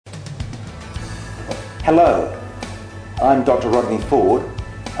Hello, I'm Dr. Rodney Ford.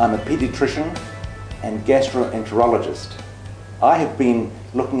 I'm a paediatrician and gastroenterologist. I have been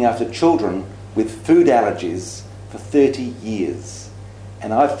looking after children with food allergies for 30 years,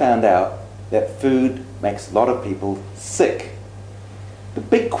 and I've found out that food makes a lot of people sick. The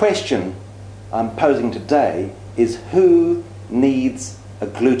big question I'm posing today is who needs a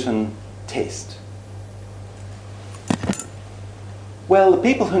gluten test? Well, the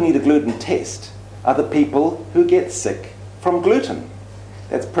people who need a gluten test are the people who get sick from gluten.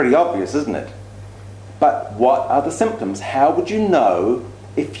 That's pretty obvious, isn't it? But what are the symptoms? How would you know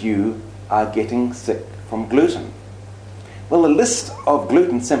if you are getting sick from gluten? Well, the list of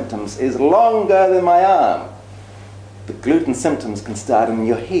gluten symptoms is longer than my arm. The gluten symptoms can start in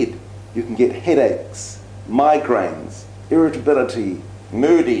your head. You can get headaches, migraines, irritability,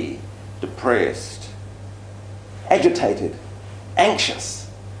 moody, depressed, agitated, anxious.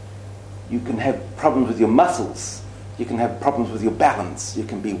 You can have problems with your muscles. You can have problems with your balance. You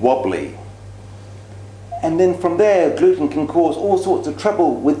can be wobbly. And then from there, gluten can cause all sorts of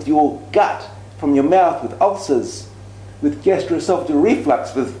trouble with your gut, from your mouth, with ulcers, with gastroesophageal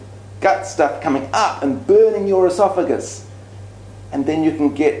reflux, with gut stuff coming up and burning your esophagus. And then you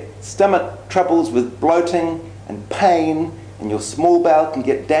can get stomach troubles with bloating and pain, and your small bowel can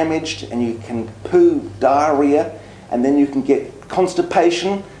get damaged, and you can poo diarrhea, and then you can get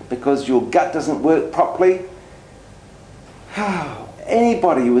constipation because your gut doesn't work properly.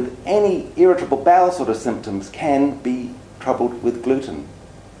 Anybody with any irritable bowel sort of symptoms can be troubled with gluten.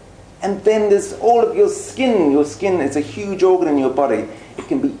 And then there's all of your skin. Your skin is a huge organ in your body. It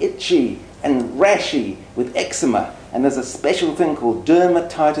can be itchy and rashy with eczema. And there's a special thing called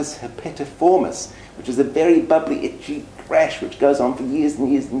dermatitis herpetiformis, which is a very bubbly, itchy rash which goes on for years and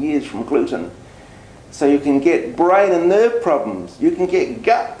years and years from gluten. So you can get brain and nerve problems, you can get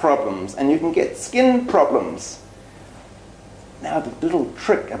gut problems, and you can get skin problems. Now, the little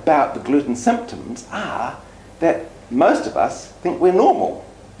trick about the gluten symptoms are that most of us think we're normal.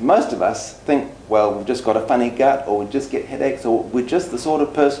 Most of us think, well, we've just got a funny gut, or we just get headaches, or we're just the sort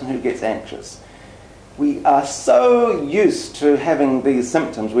of person who gets anxious. We are so used to having these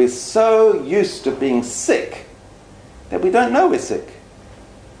symptoms, we're so used to being sick, that we don't know we're sick.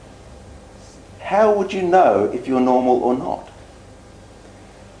 How would you know if you're normal or not?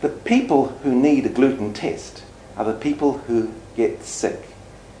 The people who need a gluten test are the people who get sick.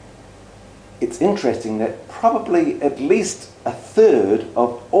 It's interesting that probably at least a third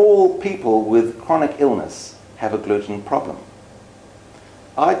of all people with chronic illness have a gluten problem.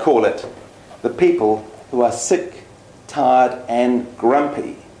 I call it the people who are sick, tired, and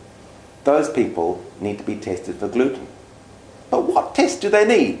grumpy. Those people need to be tested for gluten. But what test do they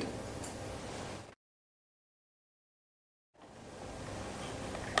need?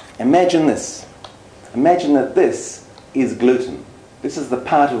 Imagine this. Imagine that this is gluten. This is the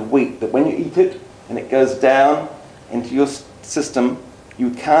part of wheat that when you eat it and it goes down into your system,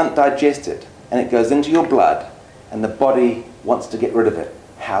 you can't digest it, and it goes into your blood, and the body wants to get rid of it.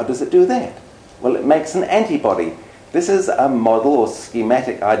 How does it do that? Well, it makes an antibody. This is a model or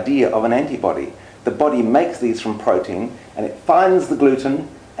schematic idea of an antibody. The body makes these from protein, and it finds the gluten,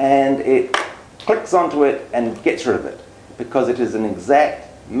 and it clicks onto it and gets rid of it, because it is an exact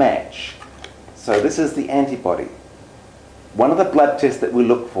match. So this is the antibody. One of the blood tests that we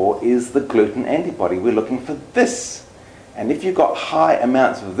look for is the gluten antibody. We're looking for this. And if you've got high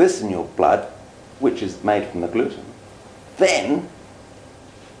amounts of this in your blood, which is made from the gluten, then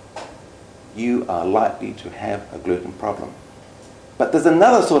you are likely to have a gluten problem. But there's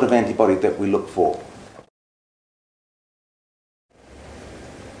another sort of antibody that we look for.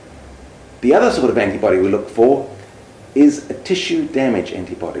 The other sort of antibody we look for is a tissue damage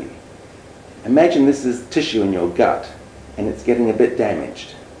antibody. Imagine this is tissue in your gut, and it's getting a bit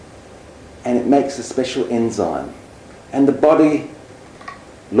damaged, and it makes a special enzyme, and the body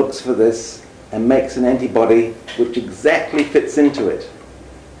looks for this and makes an antibody which exactly fits into it,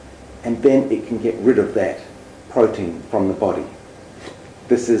 and then it can get rid of that protein from the body.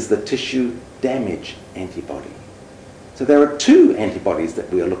 This is the tissue damage antibody. So there are two antibodies that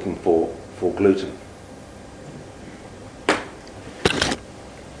we are looking for gluten.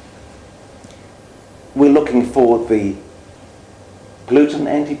 We're looking for the gluten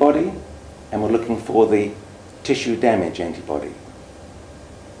antibody, and we're looking for the tissue damage antibody.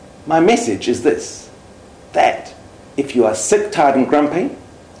 My message is this, that if you are sick, tired, and grumpy,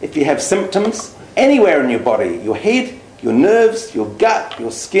 if you have symptoms anywhere in your body, your head, your nerves, your gut,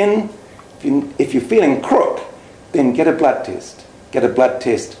 your skin, if you're feeling crook, then get a blood test. Get a blood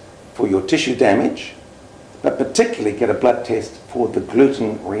test for your tissue damage, but particularly get a blood test for the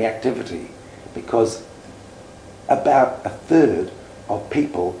gluten reactivity, because about a third of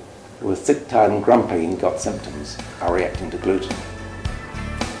people who are sick, tired and grumpy and got symptoms are reacting to gluten.